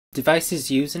Devices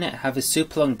using it have a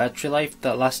super long battery life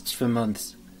that lasts for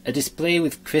months, a display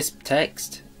with crisp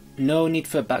text, no need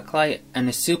for a backlight, and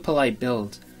a super light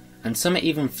build, and some are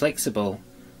even flexible.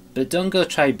 But don't go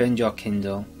try bend your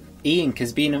Kindle. E-ink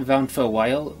has been around for a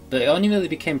while, but it only really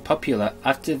became popular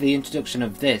after the introduction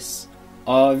of this,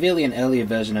 or really an earlier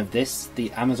version of this,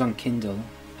 the Amazon Kindle.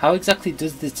 How exactly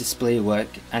does this display work,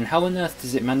 and how on earth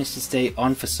does it manage to stay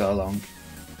on for so long?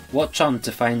 Watch on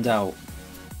to find out.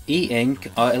 E-ink,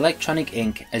 or electronic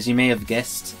ink as you may have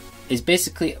guessed, is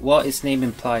basically what its name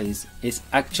implies, it's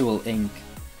actual ink.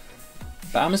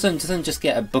 But Amazon doesn't just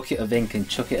get a bucket of ink and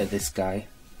chuck it at this guy.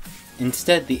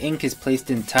 Instead, the ink is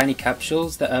placed in tiny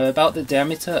capsules that are about the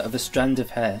diameter of a strand of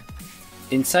hair.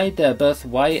 Inside there are both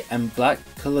white and black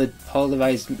coloured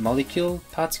polarised molecule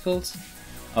particles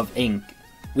of ink,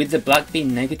 with the black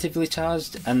being negatively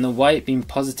charged and the white being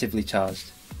positively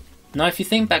charged. Now if you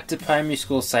think back to primary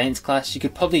school science class, you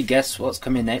could probably guess what's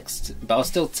coming next, but I'll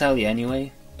still tell you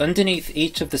anyway. Underneath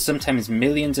each of the sometimes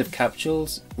millions of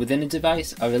capsules within a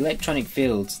device are electronic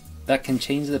fields that can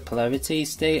change the polarity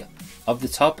state of the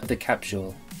top of the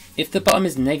capsule. If the bottom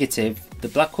is negative, the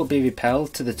black will be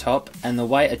repelled to the top and the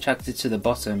white attracted to the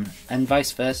bottom, and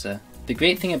vice versa. The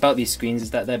great thing about these screens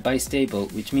is that they're bistable,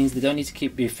 which means they don't need to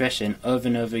keep refreshing over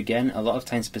and over again a lot of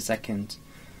times per second.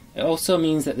 It also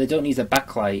means that they don't need a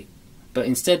backlight, but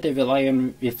instead they rely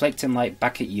on reflecting light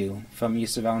back at you from your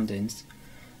surroundings.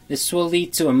 This will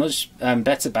lead to a much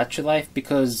better battery life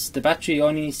because the battery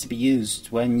only needs to be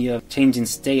used when you're changing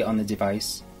state on the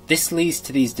device. This leads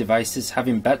to these devices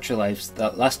having battery lives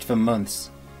that last for months.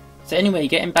 So anyway,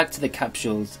 getting back to the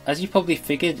capsules, as you probably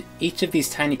figured, each of these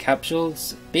tiny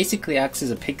capsules basically acts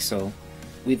as a pixel,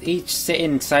 with each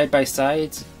sitting side by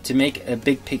side to make a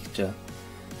big picture.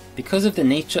 Because of the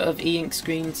nature of e-ink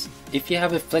screens, if you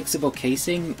have a flexible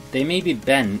casing, they may be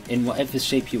bent in whatever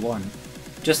shape you want.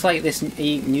 Just like this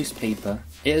e-ink newspaper.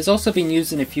 It has also been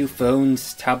used in a few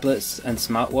phones, tablets and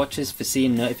smartwatches for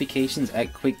seeing notifications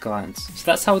at quick glance. So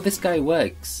that's how this guy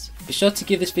works. Be sure to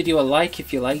give this video a like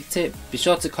if you liked it, be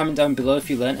sure to comment down below if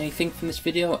you learned anything from this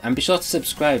video, and be sure to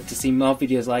subscribe to see more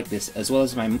videos like this, as well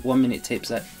as my 1 minute tips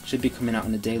that should be coming out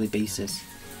on a daily basis.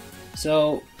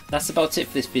 So that's about it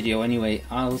for this video anyway.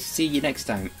 I'll see you next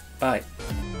time. Bye.